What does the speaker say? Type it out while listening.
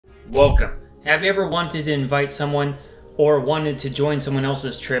Welcome. Have you ever wanted to invite someone or wanted to join someone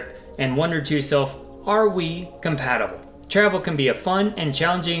else's trip and wondered to yourself, are we compatible? Travel can be a fun and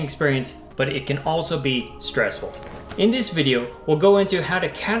challenging experience, but it can also be stressful. In this video, we'll go into how to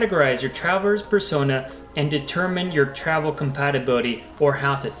categorize your traveler's persona and determine your travel compatibility, or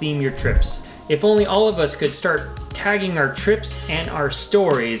how to theme your trips. If only all of us could start tagging our trips and our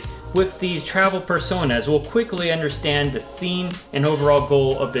stories with these travel personas, we'll quickly understand the theme and overall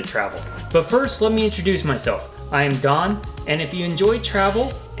goal of the travel. But first, let me introduce myself. I am Don, and if you enjoy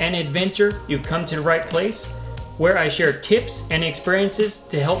travel and adventure, you've come to the right place, where I share tips and experiences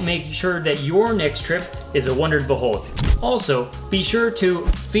to help make sure that your next trip is a wonder to behold. Also, be sure to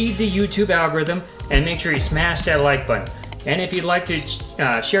feed the YouTube algorithm and make sure you smash that like button. And if you'd like to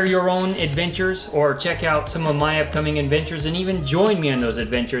share your own adventures or check out some of my upcoming adventures and even join me on those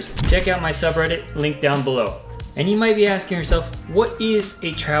adventures, check out my subreddit, link down below. And you might be asking yourself, what is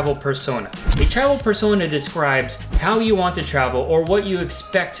a travel persona? A travel persona describes how you want to travel or what you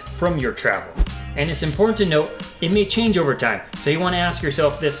expect from your travel. And it's important to note, it may change over time, so you want to ask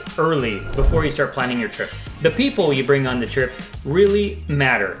yourself this early before you start planning your trip. The people you bring on the trip really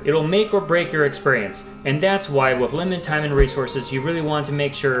matter. It'll make or break your experience. And that's why with limited time and resources, you really want to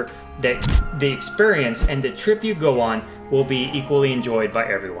make sure that the experience and the trip you go on will be equally enjoyed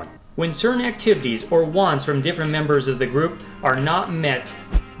by everyone. When certain activities or wants from different members of the group are not met,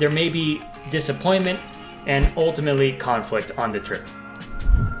 there may be disappointment and ultimately conflict on the trip.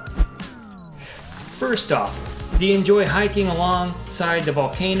 First off, do you enjoy hiking alongside the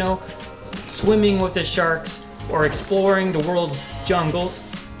volcano, swimming with the sharks, or exploring the world's jungles?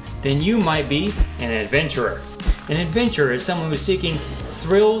 Then you might be an adventurer. An adventurer is someone who's seeking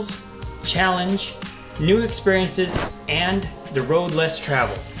thrills, challenge, new experiences, and the road less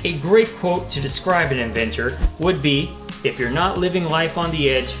traveled. A great quote to describe an adventure would be, "If you're not living life on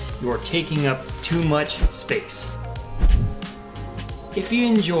the edge, you're taking up too much space." If you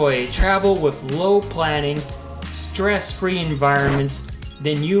enjoy travel with low planning, stress-free environments,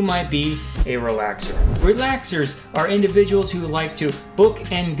 then you might be a relaxer. Relaxers are individuals who like to book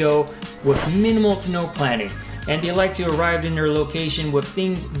and go with minimal to no planning, and they like to arrive in their location with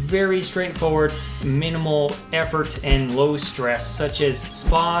things very straightforward, minimal effort, and low stress, such as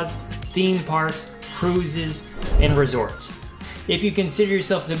spas, theme parks, cruises, and resorts. If you consider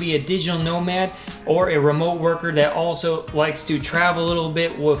yourself to be a digital nomad or a remote worker that also likes to travel a little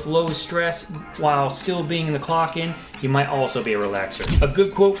bit with low stress while still being in the clock in, you might also be a relaxer. A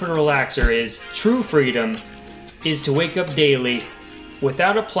good quote for the relaxer is, "True freedom is to wake up daily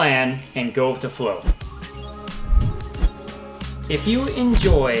without a plan and go with the flow." If you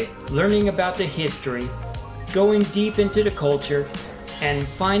enjoy learning about the history, going deep into the culture, and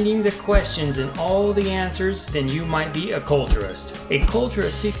finding the questions and all the answers, then you might be a culturalist. A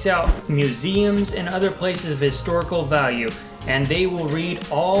culturalist seeks out museums and other places of historical value, and they will read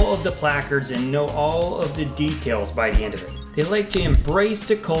all of the placards and know all of the details by the end of it. They like to embrace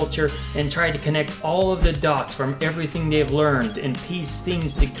the culture and try to connect all of the dots from everything they've learned and piece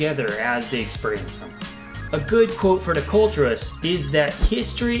things together as they experience them. A good quote for the culturalist is that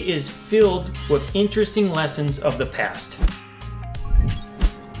history is filled with interesting lessons of the past.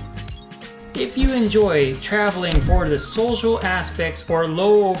 If you enjoy traveling for the social aspects or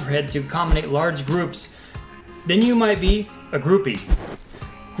low overhead to accommodate large groups, then you might be a groupie.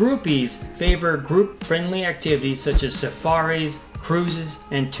 Groupies favor group-friendly activities such as safaris, cruises,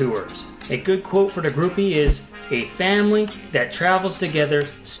 and tours. A good quote for the groupie is, "A family that travels together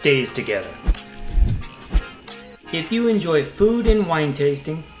stays together." If you enjoy food and wine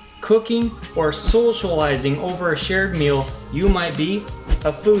tasting, cooking, or socializing over a shared meal, you might be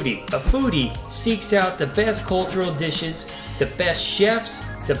a foodie. A foodie seeks out the best cultural dishes, the best chefs,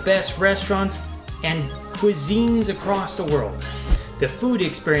 the best restaurants, and cuisines across the world. The food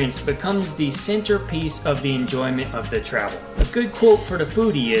experience becomes the centerpiece of the enjoyment of the travel. A good quote for the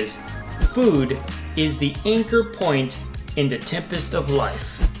foodie is, "Food is the anchor point in the tempest of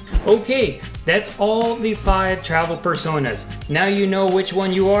life." Okay, that's all the 5 travel personas. Now you know which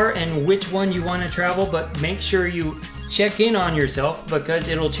one you are and which one you want to travel, but make sure you check in on yourself because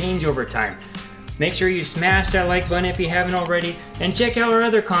it'll change over time. Make sure you smash that like button if you haven't already, and check out our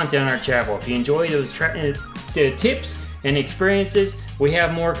other content on our channel. If you enjoy those the tips and experiences, we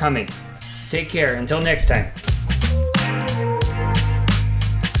have more coming. Take care, until next time.